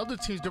know, some of the other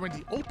teams during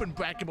the open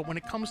bracket, but when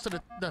it comes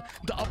to the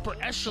upper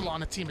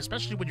echelon of team,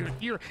 especially when you're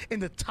here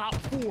in the top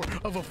 4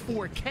 of a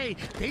 4K,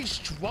 they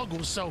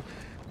struggle. So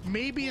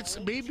maybe it's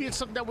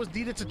something that was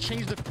needed to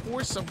change the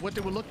course of what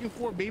they were looking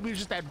for. Maybe it's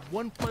just that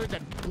one player,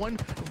 that one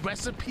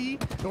recipe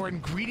or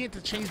ingredient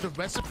to change the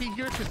recipe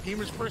here, because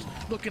Gamers First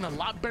looking a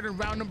lot better in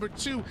round number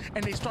 2,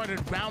 and they started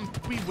round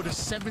 3 with a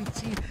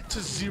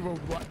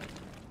 17-0 run.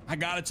 I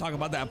gotta talk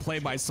about that play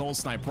by Soul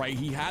Snipe, right?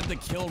 He had the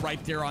kill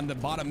right there on the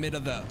bottom mid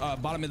of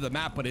the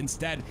map, but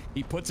instead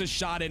he puts a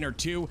shot in or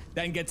 2,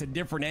 then gets a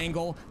different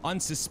angle,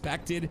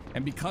 unsuspected,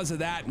 and because of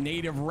that,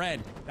 Native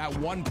Red, that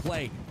one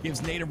play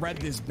gives Native Red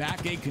this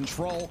back A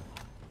control,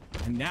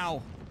 and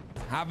now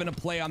having a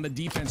play on the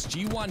defense.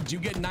 G1 do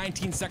get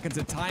 19 seconds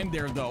of time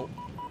there though,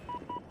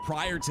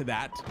 prior to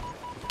that,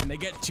 and they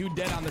get 2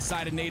 dead on the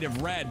side of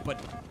Native Red,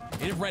 but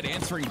Native Red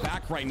answering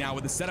back right now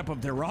with a setup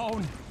of their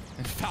own.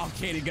 And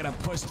Falcade gonna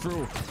push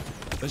through.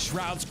 The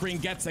Shroud screen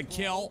gets a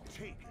kill.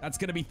 That's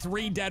gonna be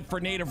 3 dead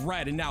for Native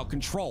Red, and now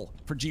control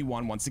for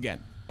G1 once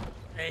again.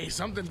 Hey,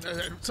 something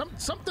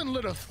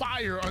lit a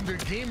fire under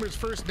Gamers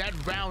First that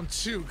round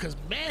 2, because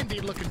man, they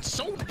looking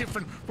so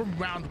different from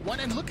round 1.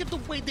 And look at the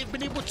way they've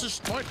been able to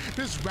start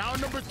this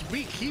round number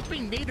 3,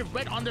 keeping Native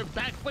Red on their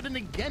back foot. And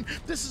again,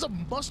 this is a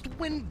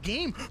must-win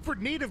game for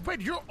Native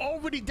Red. You're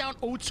already down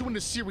 0-2 in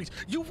the series.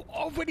 You've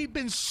already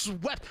been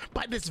swept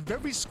by this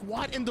very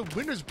squad in the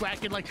winners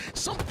bracket. Like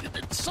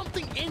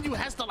something in you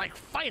has to like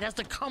fight, has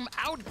to come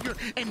out here.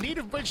 And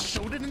Native Red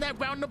showed it in that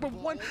round number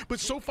 1, but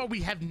so far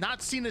we have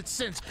not seen it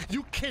since.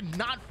 You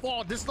cannot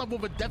fall this level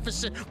of a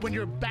deficit when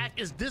your back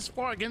is this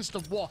far against the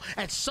wall.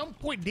 At some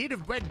point,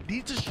 Native Red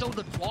needs to show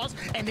the claws,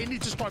 and they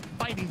need to start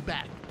fighting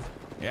back.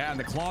 Yeah, and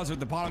the claws are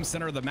at the bottom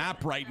center of the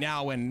map right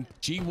now, and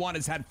G1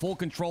 has had full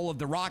control of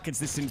the Rockets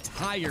this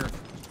entire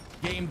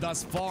game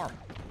thus far.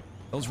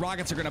 Those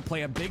Rockets are going to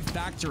play a big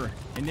factor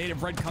in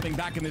Native Red coming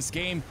back in this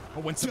game.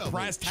 But when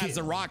Suppressed has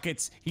the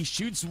Rockets, he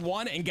shoots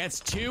 1 and gets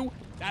 2.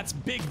 That's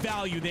big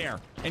value there.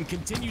 And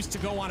continues to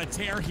go on a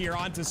tear here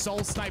onto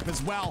Soul Snipe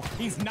as well.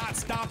 He's not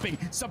stopping.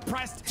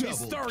 Suppressed is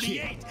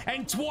 38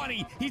 and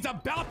 20. He's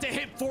about to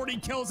hit 40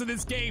 kills in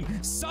this game.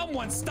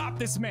 Someone stop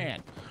this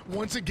man.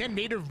 Once again,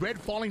 Native Red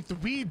falling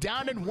 3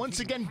 down, and once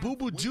again, Boo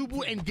Boo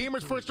Doobu and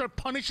Gamers First are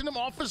punishing them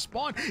off of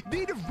spawn.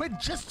 Native Red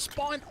just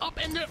spawned up,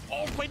 and they're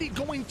already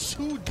going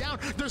 2 down.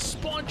 The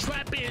spawn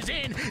trap is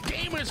in.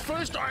 Gamers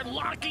First are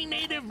locking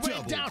Native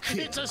Red down.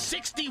 It's a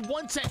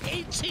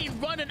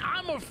 61-18 run, and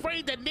I'm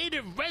afraid that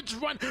Native Red's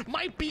run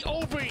might be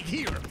over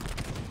here.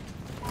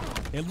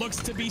 It looks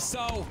to be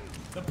so.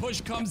 The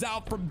push comes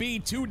out from B,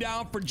 2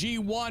 down for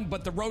G1,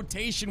 but the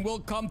rotation will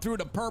come through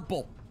to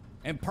Purple.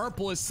 And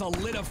Purple is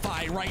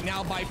solidified right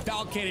now by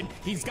Falcon.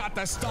 He's got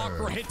the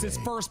stalker, hits his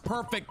first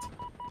perfect.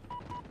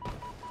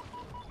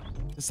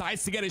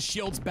 Decides to get his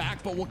shields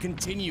back, but will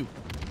continue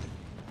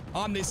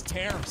on this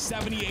tear.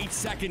 78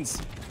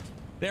 seconds.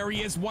 There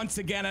he is once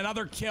again,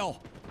 another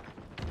kill.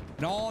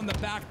 And all in the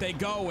back they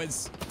go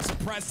as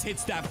Suppress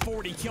hits that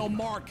 40 kill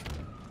mark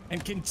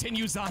and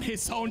continues on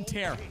his own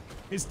tear.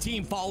 His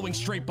team following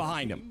straight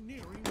behind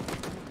him.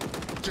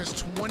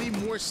 Just 20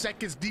 more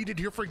seconds needed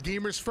here for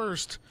Gamers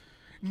First.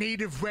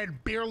 Native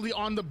Red barely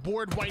on the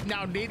board right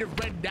now. Native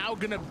Red now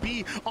gonna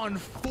be on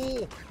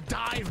full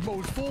dive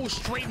mode, full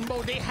straight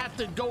mode. They have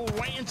to go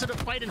right into the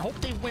fight and hope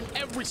they win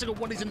every single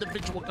one of these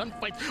individual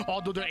gunfights.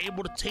 Although they're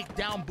able to take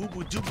down Boo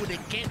Boo Doobu, they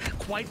can't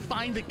quite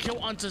find the kill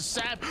onto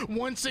Sab.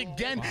 Once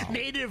again,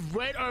 Native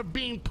Red are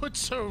being put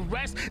to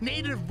rest.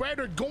 Native Red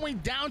are going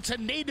down to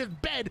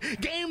native bed.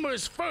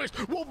 Gamers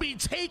First will be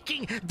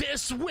taking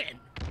this win.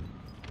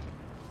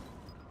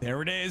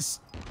 There it is.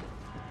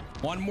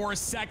 One more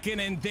second,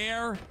 and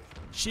there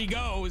she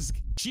goes.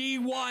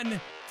 G1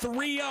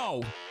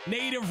 3-0.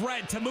 Native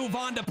Red to move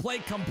on to play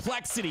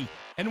Complexity.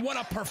 And what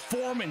a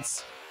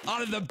performance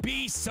out of the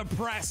Beast.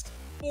 Suppressed.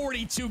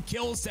 42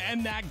 kills to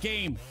end that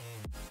game.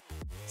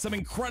 Some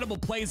incredible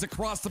plays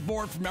across the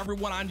board from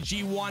everyone on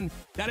G1.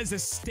 That is a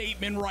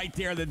statement right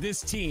there that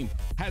this team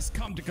has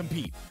come to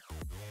compete.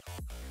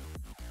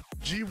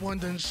 G1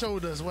 done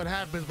showed us what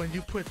happens when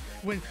you put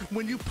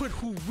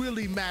who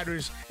really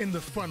matters in the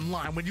front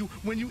line.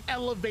 When you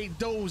elevate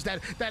those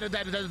that are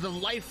the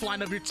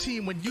lifeline of your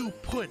team. When you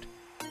put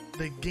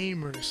the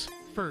gamers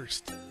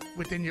first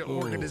within your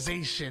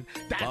organization,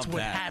 that's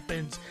what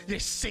happens. You're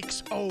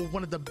 6-0,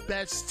 one of the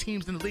best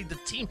teams in the league. The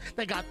team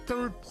that got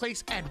 3rd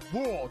place at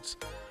Worlds.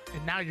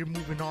 And now you're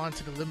moving on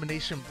to the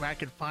elimination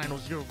bracket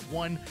finals. You're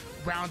 1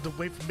 round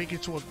away from making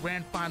it to a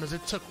grand finals.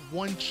 It took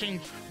one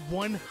change,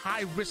 one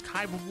high risk,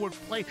 high reward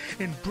play,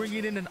 and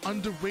bringing in an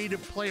underrated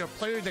player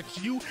that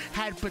you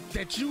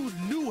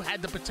knew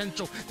had the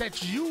potential,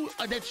 that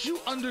you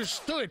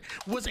understood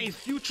was a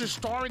future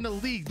star in the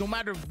league. No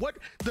matter what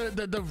the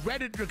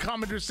Reddit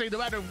commenters say, no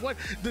matter what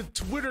the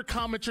Twitter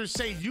commenters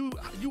say,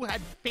 you had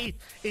faith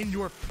in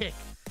your pick.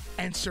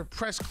 And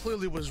Suppress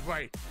clearly was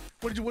right.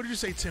 What did you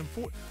say, Tim?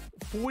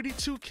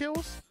 42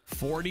 kills?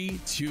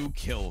 42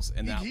 kills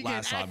in that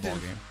last oddball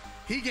game.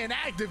 He getting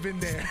active in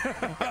there.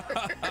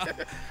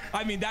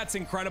 I mean, that's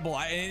incredible.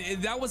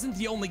 That wasn't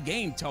the only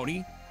game,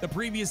 Tony. The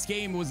previous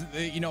game was,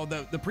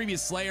 the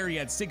previous Slayer, he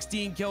had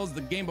 16 kills.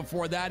 The game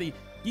before that,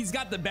 he's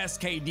got the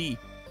best KD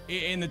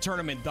in the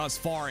tournament thus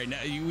far. And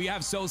we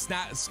have Snow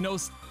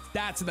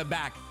Stats in the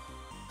back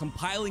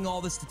compiling all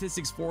the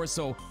statistics for us,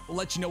 so we'll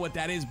let you know what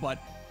that is.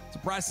 But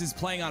Suppress is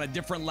playing on a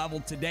different level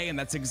today, and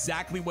that's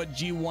exactly what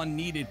G1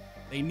 needed.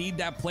 They need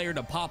that player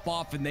to pop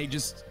off, and they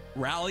just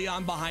rally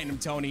on behind him,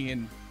 Tony,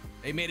 and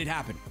they made it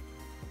happen.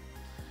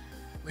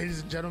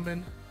 Ladies and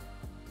gentlemen,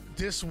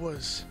 this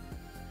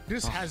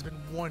has been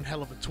one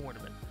hell of a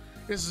tournament.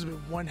 This has been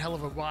one hell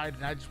of a ride,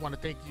 and I just want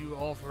to thank you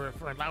all for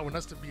allowing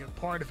us to be a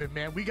part of it,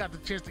 man. We got the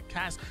chance to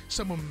cast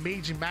some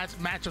amazing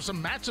matchups,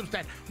 some matchups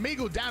that may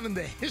go down in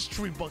the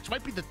history books,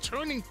 might be the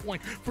turning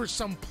point for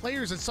some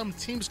players and some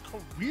teams'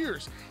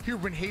 careers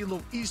here in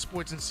Halo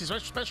Esports, and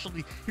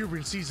especially here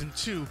in Season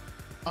 2.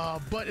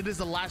 But it is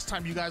the last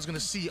time you guys are going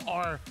to see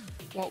our,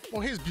 well,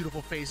 his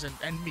beautiful face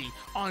and me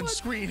on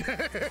screen.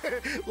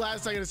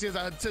 Last time you're going to see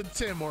us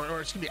Tim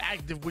or excuse me,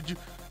 Active. Do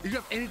you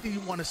have anything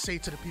you want to say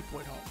to the people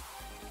at home?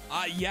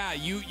 Yeah,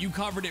 you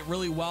covered it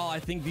really well. I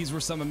think these were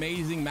some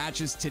amazing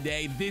matches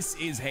today. This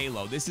is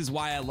Halo. This is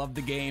why I love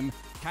the game.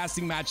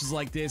 Casting matches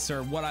like this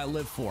are what I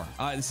live for.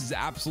 This is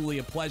absolutely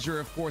a pleasure.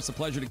 Of course, a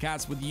pleasure to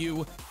cast with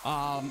you.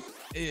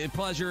 A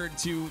pleasure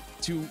to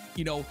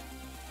you know,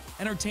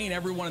 entertain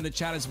everyone in the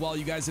chat as well.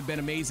 You guys have been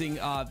amazing.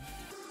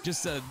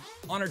 Just an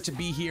honor to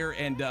be here,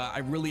 and I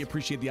really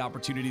appreciate the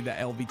opportunity that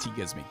LVT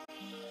gives me.